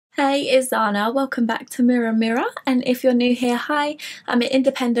Hey, it's Zana. Welcome back to Mirror Mirror, and if you're new here, hi, I'm an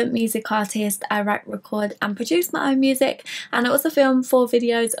independent music artist. I write, record and produce my own music, and I also film 4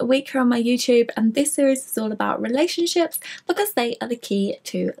 videos a week here on my YouTube, and this series is all about relationships because they are the key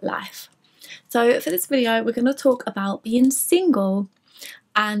to life. So for this video we're going to talk about being single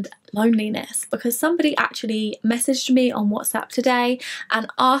and loneliness, because somebody actually messaged me on WhatsApp today and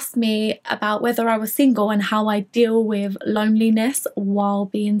asked me about whether I was single and how I deal with loneliness while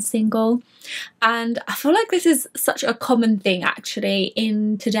being single. And I feel like this is such a common thing actually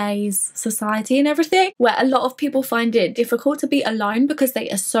in today's society and everything, where a lot of people find it difficult to be alone because they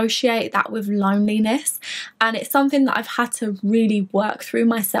associate that with loneliness. And it's something that I've had to really work through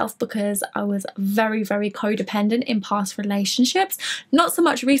myself because I was very codependent in past relationships. Not so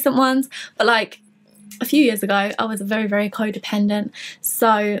much recent ones, but like a few years ago I was very codependent.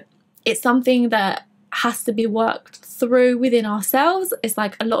 So it's something that has to be worked through within ourselves. It's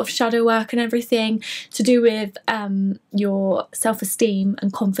like a lot of shadow work and everything to do with your self-esteem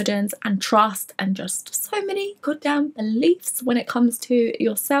and confidence and trust and just so many goddamn beliefs when it comes to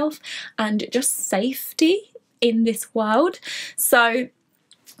yourself and just safety in this world. So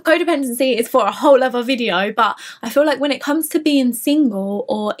codependency is for a whole other video, but I feel like when it comes to being single,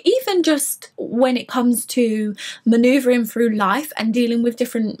 or even just when it comes to maneuvering through life and dealing with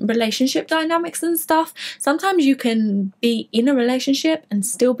different relationship dynamics and stuff, sometimes you can be in a relationship and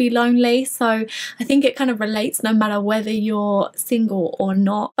still be lonely. So I think it kind of relates no matter whether you're single or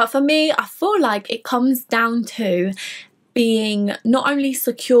not. But for me, I feel like it comes down to being not only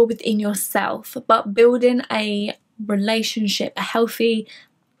secure within yourself, but building a relationship, a healthy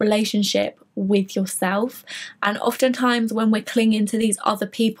relationship with yourself. And oftentimes when we're clinging to these other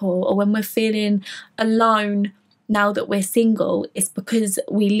people, or when we're feeling alone now that we're single, it's because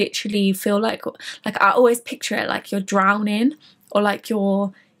we literally feel like I always picture it like you're drowning or like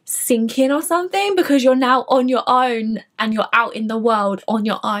you're sinking or something, because you're now on your own and you're out in the world on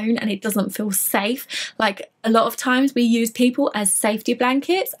your own and it doesn't feel safe. Like a lot of times we use people as safety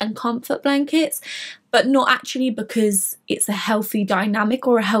blankets and comfort blankets, but not actually because it's a healthy dynamic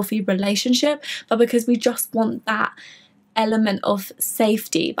or a healthy relationship, but because we just want that element of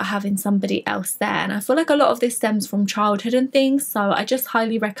safety by having somebody else there. And I feel like a lot of this stems from childhood and things, so I just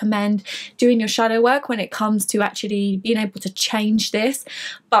highly recommend doing your shadow work when it comes to actually being able to change this.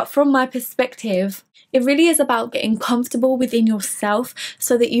 But from my perspective, it really is about getting comfortable within yourself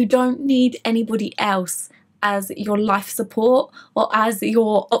so that you don't need anybody else as your life support or as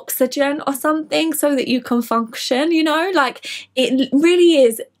your oxygen or something so that you can function, you know. Like it really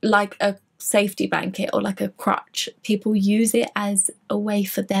is like a safety blanket or like a crutch. People use it as a way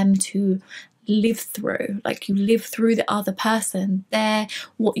for them to live through, like you live through the other person. They're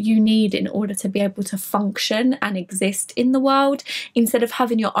what you need in order to be able to function and exist in the world, instead of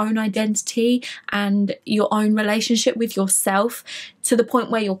having your own identity and your own relationship with yourself to the point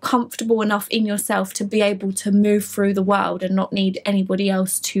where you're comfortable enough in yourself to be able to move through the world and not need anybody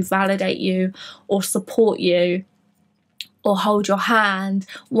else to validate you or support you or hold your hand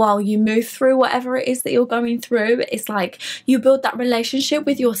while you move through whatever it is that you're going through. It's like you build that relationship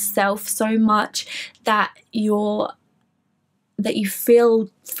with yourself so much that you feel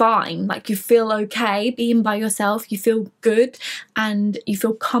fine, like you feel okay being by yourself, you feel good and you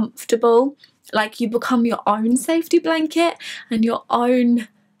feel comfortable, like you become your own safety blanket and your own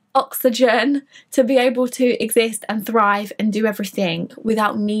oxygen to be able to exist and thrive and do everything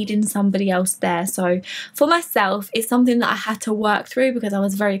without needing somebody else there. So for myself, it's something that I had to work through because I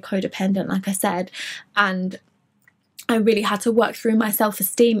was very codependent, like I said, and I really had to work through my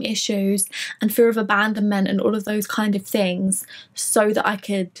self-esteem issues and fear of abandonment and all of those kind of things so that I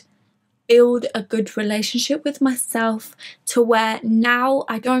could build a good relationship with myself, to where now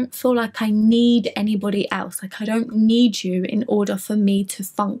I don't feel like I need anybody else. Like I don't need you in order for me to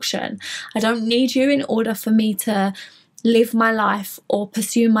function. I don't need you in order for me to live my life or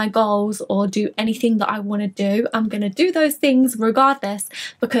pursue my goals or do anything that I want to do. I'm going to do those things regardless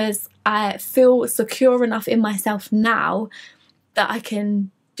because I feel secure enough in myself now that I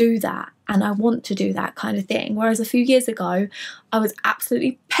can do that and I want to do that kind of thing. Whereas a few years ago I was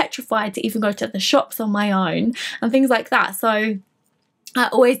absolutely petrified to even go to the shops on my own and things like that. So I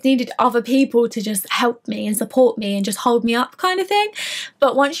always needed other people to just help me and support me and just hold me up kind of thing.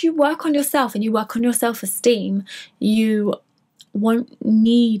 But once you work on yourself and you work on your self-esteem, you won't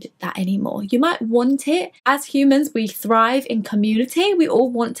need that anymore. You might want it. As humans, we thrive in community. We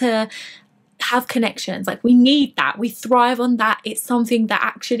all want to have connections, like we need that, we thrive on that. It's something that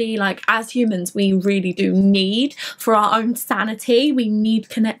actually, like as humans, we really do need for our own sanity. We need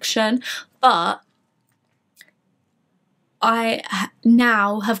connection, but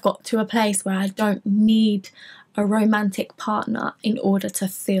now have got to a place where I don't need a romantic partner in order to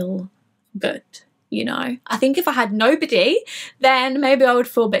feel good. You know, I think if I had nobody, then maybe I would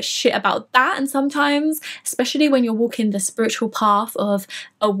feel a bit shit about that. And sometimes, especially when you're walking the spiritual path of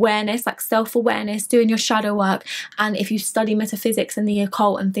awareness, like self-awareness, doing your shadow work, and if you study metaphysics and the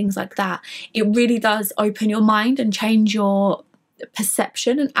occult and things like that, it really does open your mind and change your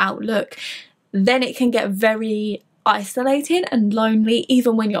perception and outlook. Then it can get very isolating and lonely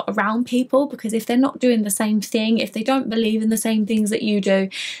even when you're around people, because if they're not doing the same thing, if they don't believe in the same things that you do,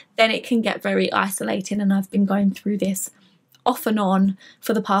 then it can get very isolating. And I've been going through this off and on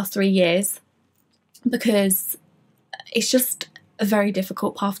for the past 3 years, because it's just a very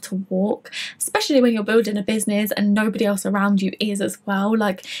difficult path to walk, especially when you're building a business and nobody else around you is as well.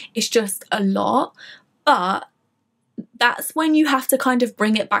 Like, it's just a lot. But that's when you have to kind of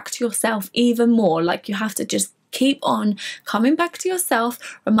bring it back to yourself even more. Like, you have to just keep on coming back to yourself,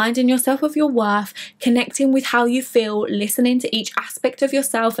 reminding yourself of your worth, connecting with how you feel, listening to each aspect of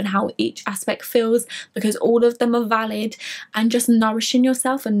yourself and how each aspect feels, because all of them are valid, and just nourishing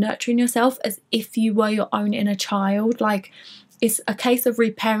yourself and nurturing yourself as if you were your own inner child. Like, it's a case of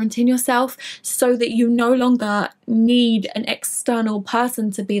reparenting yourself so that you no longer need an external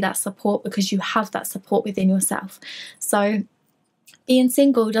person to be that support, because you have that support within yourself. So being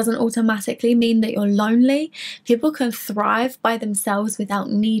single doesn't automatically mean that you're lonely. People can thrive by themselves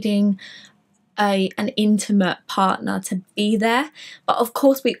without needing an intimate partner to be there. But of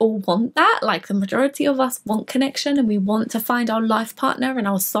course we all want that. Like, the majority of us want connection, and we want to find our life partner and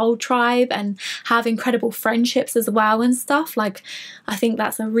our soul tribe and have incredible friendships as well and stuff. Like, I think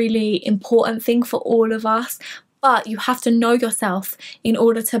that's a really important thing for all of us. But you have to know yourself in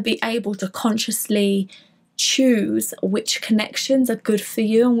order to be able to consciously choose which connections are good for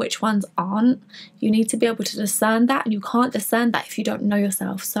you and which ones aren't. You need to be able to discern that, and you can't discern that if you don't know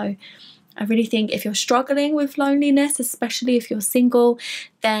yourself. So I really think if you're struggling with loneliness, especially if you're single,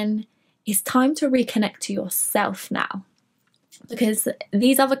 then it's time to reconnect to yourself now, because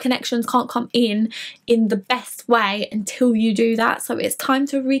these other connections can't come in the best way until you do that. So it's time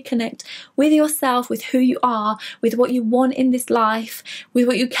to reconnect with yourself, with who you are, with what you want in this life, with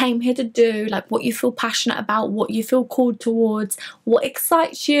what you came here to do, like what you feel passionate about, what you feel called towards, what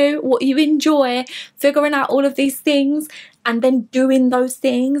excites you, what you enjoy, figuring out all of these things, and then doing those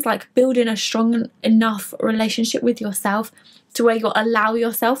things, like building a strong enough relationship with yourself to where you'll allow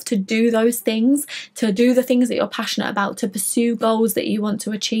yourself to do those things, to do the things that you're passionate about, to pursue goals that you want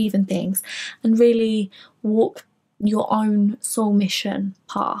to achieve and things, and really walk your own soul mission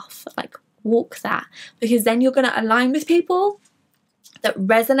path. Like, walk that, because then you're going to align with people that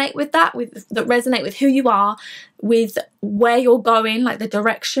resonate with that, that resonate with who you are, with where you're going, like the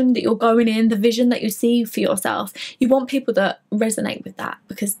direction that you're going in, the vision that you see for yourself. You want people that resonate with that,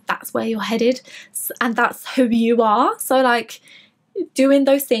 because that's where you're headed and that's who you are. So like, doing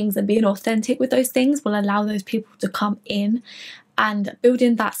those things and being authentic with those things will allow those people to come in, and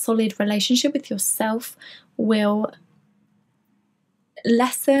building that solid relationship with yourself will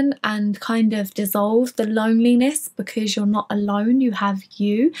lessen and kind of dissolve the loneliness, because you're not alone. You have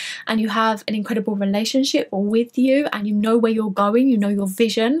you, and you have an incredible relationship with you, and you know where you're going, you know your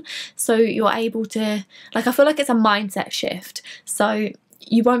vision, so you're able to, like, I feel like it's a mindset shift. So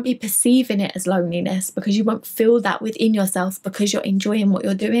you won't be perceiving it as loneliness, because you won't feel that within yourself, because you're enjoying what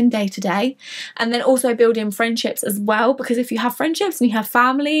you're doing day to day. And then also building friendships as well, because if you have friendships and you have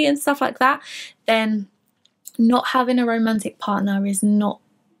family and stuff like that, then not having a romantic partner is not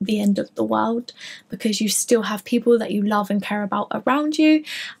the end of the world, because you still have people that you love and care about around you,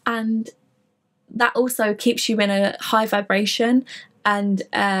 and that also keeps you in a high vibration and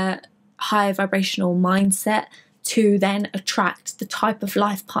a high vibrational mindset to then attract the type of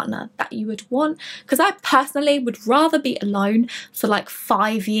life partner that you would want. Because I personally would rather be alone for like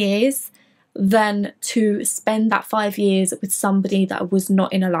 5 years than to spend that 5 years with somebody that I was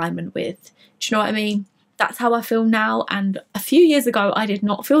not in alignment with. Do you know what I mean? That's how I feel now, and a few years ago I did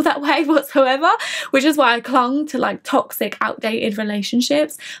not feel that way whatsoever, which is why I clung to like toxic, outdated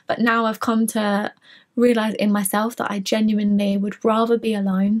relationships. But now I've come to realise in myself that I genuinely would rather be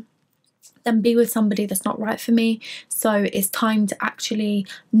alone than be with somebody that's not right for me. So it's time to actually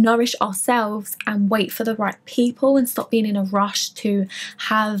nourish ourselves and wait for the right people, and stop being in a rush to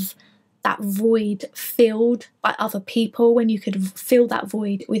have that void filled by other people when you could fill that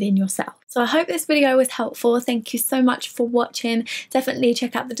void within yourself. So I hope this video was helpful. Thank you so much for watching. Definitely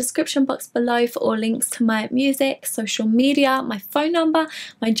check out the description box below for all links to my music, social media, my phone number,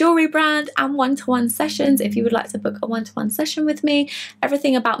 my jewellery brand and one-to-one sessions if you would like to book a one-to-one session with me.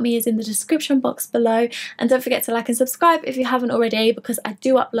 Everything about me is in the description box below, and don't forget to like and subscribe if you haven't already, because I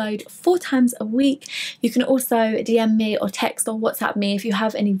do upload 4 times a week. You can also DM me or text or WhatsApp me if you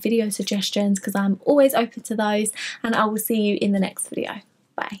have any video suggestions, because I'm always open to those, and I will see you in the next video.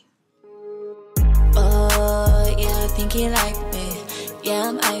 Bye. Oh, yeah, I think you like me. Yeah,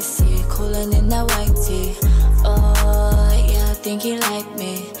 I'm icy, cooling in that white tea. Oh, yeah, I think you like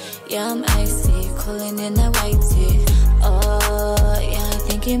me. Yeah, I'm icy, cooling in that white tea. Oh, yeah, I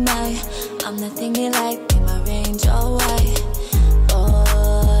think you might. I'm the thing you like me, my range all white.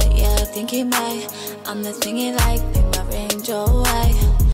 Oh, yeah, I think you might. I'm the thing you like me, my range all white.